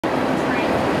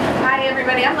Hi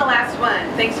everybody, I'm the last one.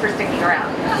 Thanks for sticking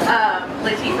around.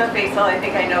 Latifah, Faisel, I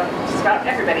think I know just about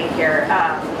everybody here.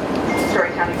 Story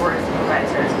County Board of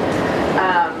Supervisors.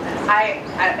 I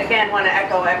again want to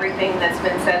echo everything that's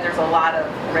been said. There's a lot of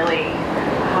really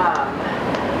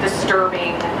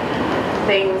disturbing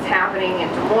things happening in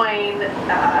Des Moines,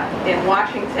 in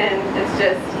Washington.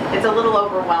 It's a little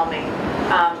overwhelming.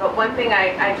 But one thing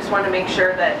I just want to make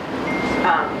sure that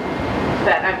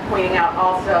that I'm pointing out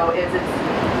also is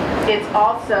it's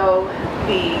also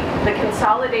the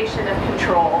consolidation of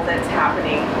control that's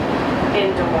happening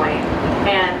in Des Moines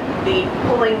and the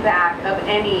pulling back of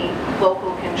any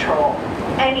local control,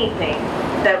 anything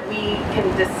that we can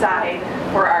decide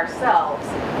for ourselves.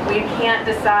 We can't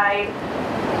decide,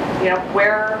 you know,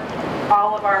 where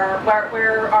all of our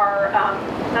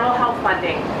mental health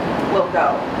funding will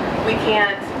go. We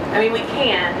can't. I mean, we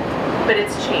can, but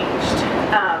it's changed.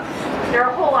 There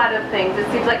are a whole lot of things. It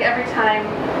seems like every time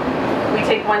we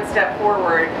take one step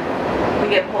forward,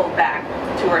 we get pulled back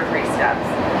 2 or 3 steps.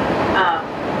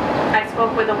 I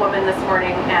spoke with a woman this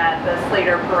morning at the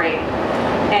Slater parade,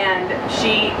 and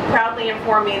she proudly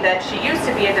informed me that she used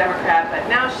to be a Democrat, but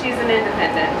now she's an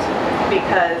independent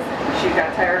because she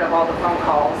got tired of all the phone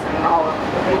calls and all of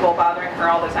the people bothering her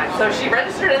all the time. So she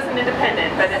registered as an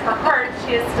independent, but in her heart,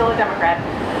 she is still a Democrat.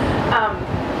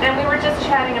 And we were just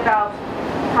chatting about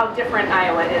how different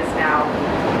Iowa is now,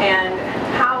 and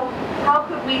how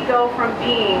could we go from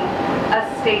being a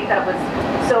state that was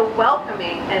so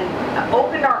welcoming and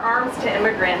opened our arms to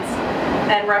immigrants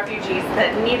and refugees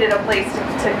that needed a place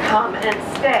to come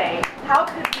and stay. How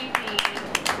could we be,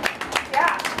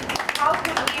 how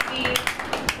could we be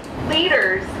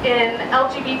leaders in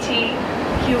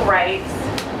LGBTQ rights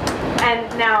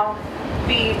and now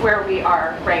be where we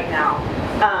are right now?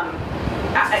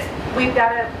 We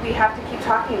have to keep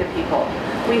talking to people.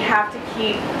 We have to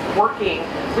keep working.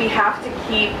 We have to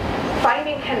keep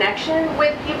finding connection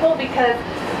with people, because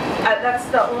that's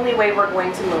the only way we're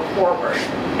going to move forward,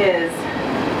 is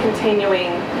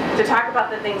continuing to talk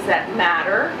about the things that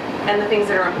matter and the things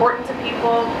that are important to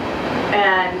people,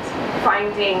 and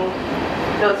finding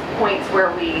those points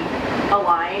where we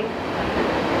align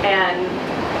and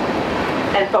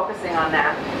focusing on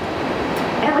that.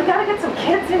 And we gotta get some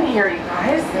kids in here, you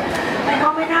guys. Like,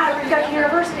 oh my God, we've got the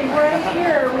university right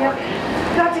here. We have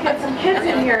got to get some kids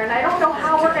in here, and I don't know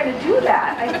how we're gonna do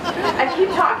that. I keep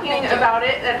talking about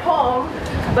it at home,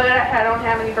 but I don't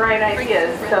have any bright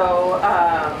ideas. So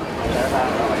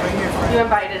you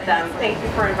invited them. Thank you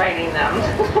for inviting them.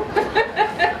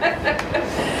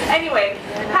 Anyway,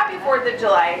 happy 4th of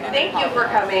July. Thank you for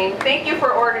coming. Thank you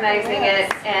for organizing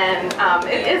it, and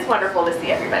it is wonderful to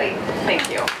see everybody. Thank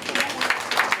you.